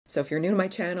So if you're new to my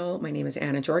channel, my name is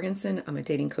Anna Jorgensen. I'm a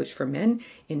dating coach for men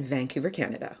in Vancouver,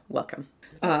 Canada. Welcome.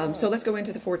 So let's go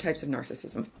into the 4 types of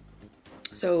narcissism.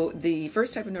 So the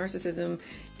first type of narcissism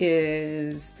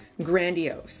is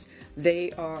grandiose.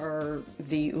 They are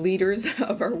the leaders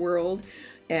of our world,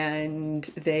 and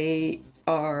they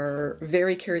are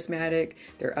very charismatic,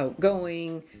 they're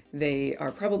outgoing, they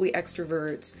are probably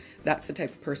extroverts. That's the type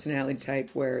of personality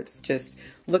type where it's just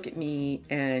look at me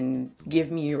and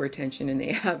give me your attention, and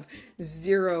they have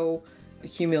zero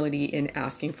humility in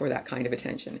asking for that kind of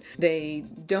attention. They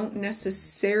don't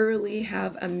necessarily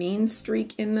have a mean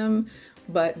streak in them,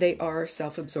 but they are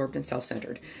self-absorbed and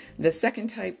self-centered. The second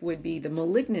type would be the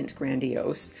malignant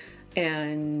grandiose,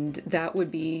 and that would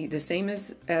be the same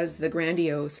as the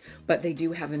grandiose, but they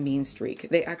do have a mean streak.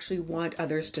 They actually want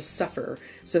others to suffer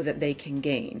so that they can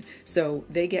gain. So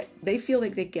they feel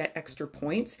like they get extra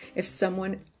points if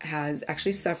someone has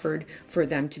actually suffered for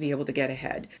them to be able to get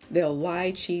ahead. They'll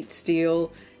lie, cheat,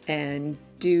 steal, and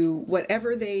do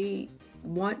whatever they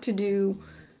want to do,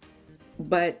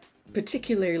 but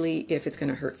particularly if it's going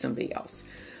to hurt somebody else.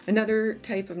 Another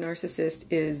type of narcissist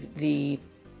is the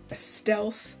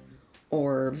stealth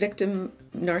or victim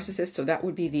narcissist. So that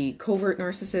would be the covert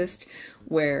narcissist,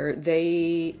 where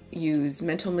they use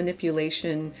mental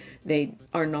manipulation. They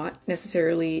are not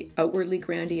necessarily outwardly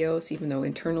grandiose, even though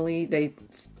internally they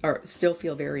still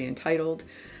feel very entitled.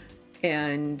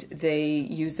 And they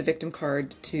use the victim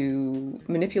card to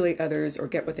manipulate others or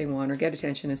get what they want or get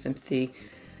attention and sympathy.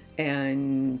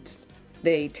 And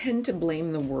they tend to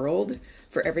blame the world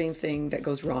for everything that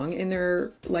goes wrong in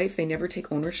their life. They never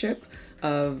take ownership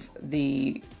of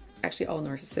actually all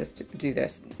narcissists do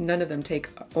this. None of them take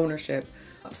ownership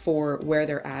for where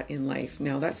they're at in life.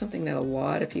 Now that's something that a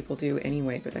lot of people do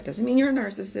anyway, but that doesn't mean you're a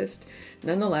narcissist.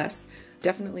 Nonetheless,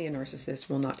 definitely a narcissist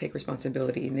will not take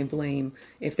responsibility, and they blame,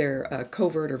 if they're a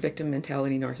covert or victim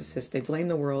mentality narcissist, they blame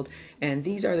the world. And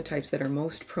these are the types that are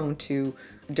most prone to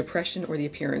depression or the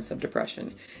appearance of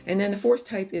depression. And then the 4th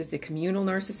type is the communal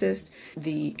narcissist.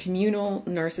 The communal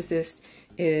narcissist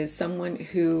is someone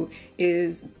who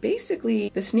is basically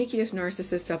the sneakiest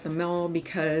narcissist of them all,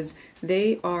 because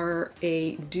they are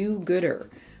a do-gooder,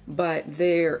 but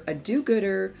they're a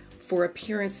do-gooder for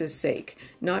appearance's sake,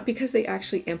 not because they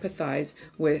actually empathize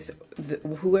with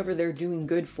whoever they're doing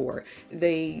good for.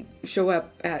 They show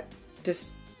up at just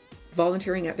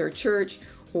volunteering at their church,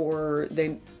 or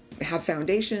they have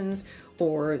foundations,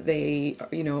 or they,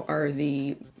 are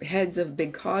the heads of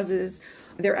big causes.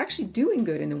 They're actually doing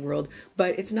good in the world,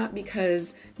 but it's not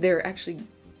because they're actually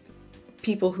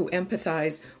people who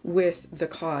empathize with the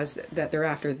cause that they're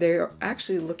after. They're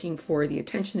actually looking for the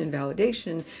attention and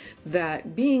validation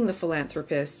that being the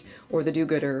philanthropist or the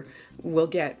do-gooder will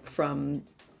get from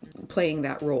playing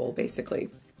that role, basically.